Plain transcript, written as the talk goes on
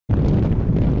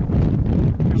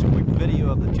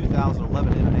of the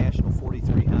 2011 International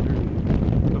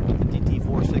 4300, equipped with the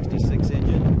DT466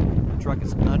 engine. The truck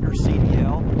is under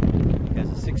CDL, has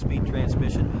a 6-speed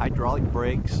transmission, hydraulic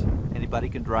brakes, anybody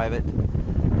can drive it.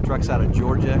 The truck's out of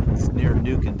Georgia, it's near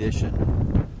new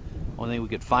condition. Only thing we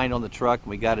could find on the truck,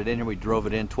 we got it in here, we drove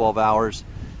it in 12 hours,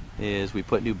 is we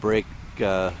put new brake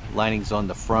linings on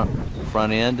the front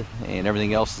end, and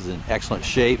everything else is in excellent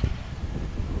shape.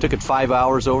 Took it 5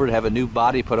 hours over to have a new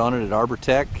body put on it at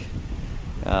Arbortech.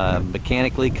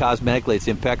 Mechanically, cosmetically, it's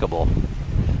impeccable.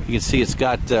 You can see it's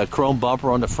got a chrome bumper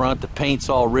on the front. The paint's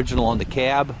all original on the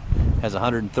cab. Has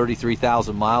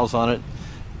 133,000 miles on it.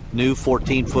 New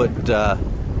 14-foot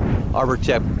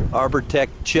Arbortech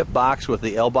chip box with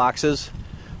the L boxes. So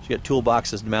you got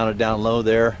toolboxes mounted down low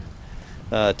there.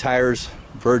 Tires,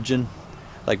 virgin,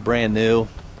 like brand new.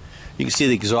 You can see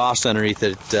the exhaust underneath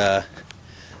it.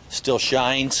 Still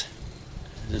shines.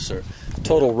 This is a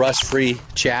total rust-free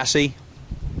chassis.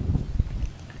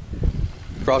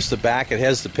 Across the back, it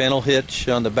has the panel hitch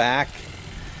on the back,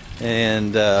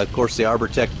 and of course the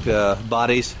Arbortech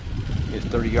bodies. It's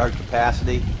 30-yard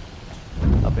capacity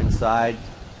up inside.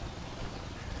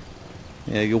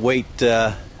 You wait.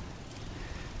 I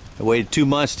waited 2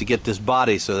 months to get this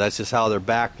body, so that's just how they're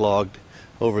backlogged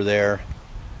over there.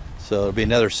 So it'll be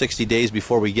another 60 days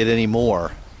before we get any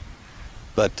more.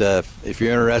 But if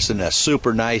you're interested in a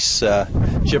super nice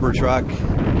chipper truck,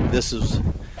 this is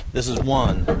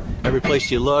one. Every place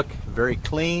you look, very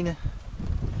clean.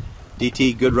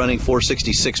 DT good running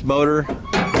 466 motor.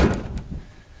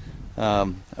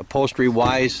 Upholstery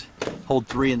wise, hold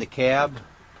 3 in the cab.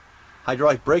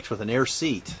 Hydraulic brakes with an air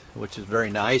seat, which is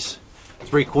very nice.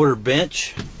 3/4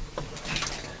 bench.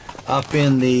 Up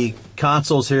in the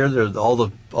consoles here, all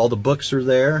the books are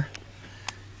there.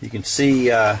 You can see.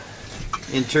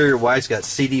 Interior wise, got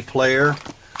CD player,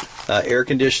 air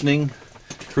conditioning,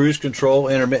 cruise control,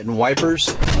 intermittent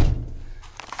wipers.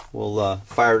 We'll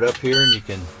fire it up here and you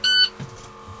can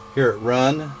hear it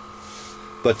run.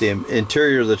 But the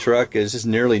interior of the truck is just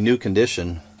nearly new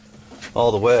condition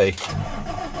all the way.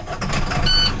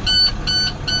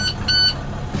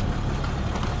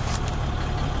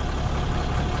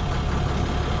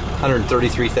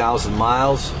 $133,000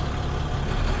 miles.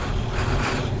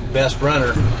 Best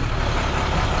runner.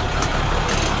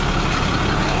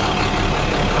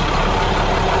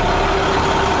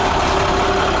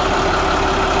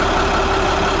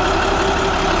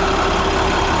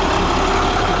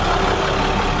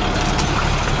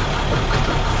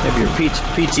 Have your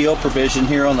PTO provision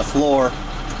here on the floor.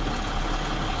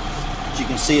 As you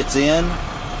can see, it's in.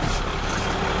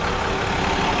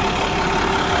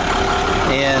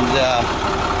 And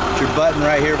your button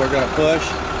right here we're going to push.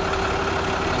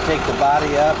 Take the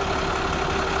body up,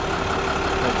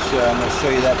 which I'm going to show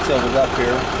you that tilted up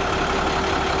here.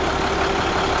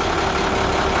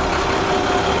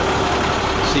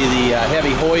 See the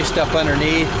heavy hoist up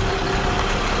underneath.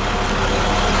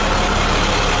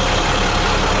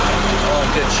 All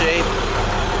in good shape.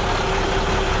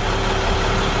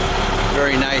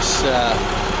 Very nice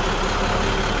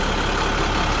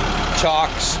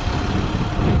chocks.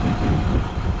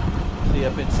 See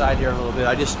up inside here a little bit.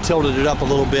 I just tilted it up a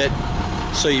little bit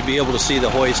so you'd be able to see the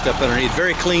hoist up underneath.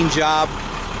 Very clean job.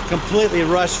 Completely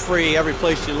rust-free every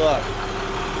place you look.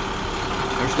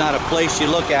 There's not a place you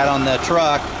look at on the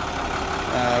truck.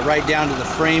 Right down to the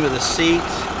frame of the seat.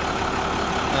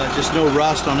 Just no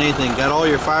rust on anything. Got all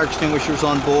your fire extinguishers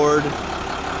on board.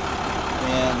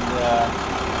 And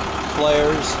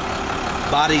flares.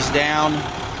 Body's down.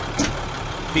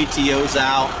 PTO's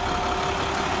out.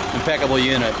 Impeccable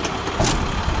unit.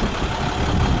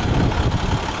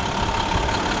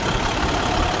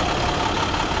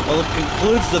 Well, it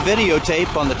concludes the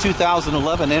videotape on the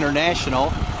 2011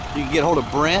 International. You can get hold of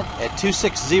Brent at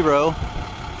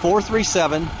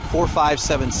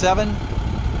 260-437-4577,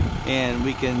 and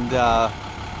we can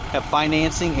have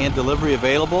financing and delivery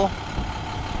available.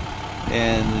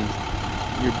 And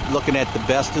you're looking at the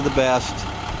best of the best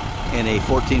in a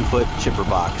 14-foot chipper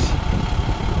box.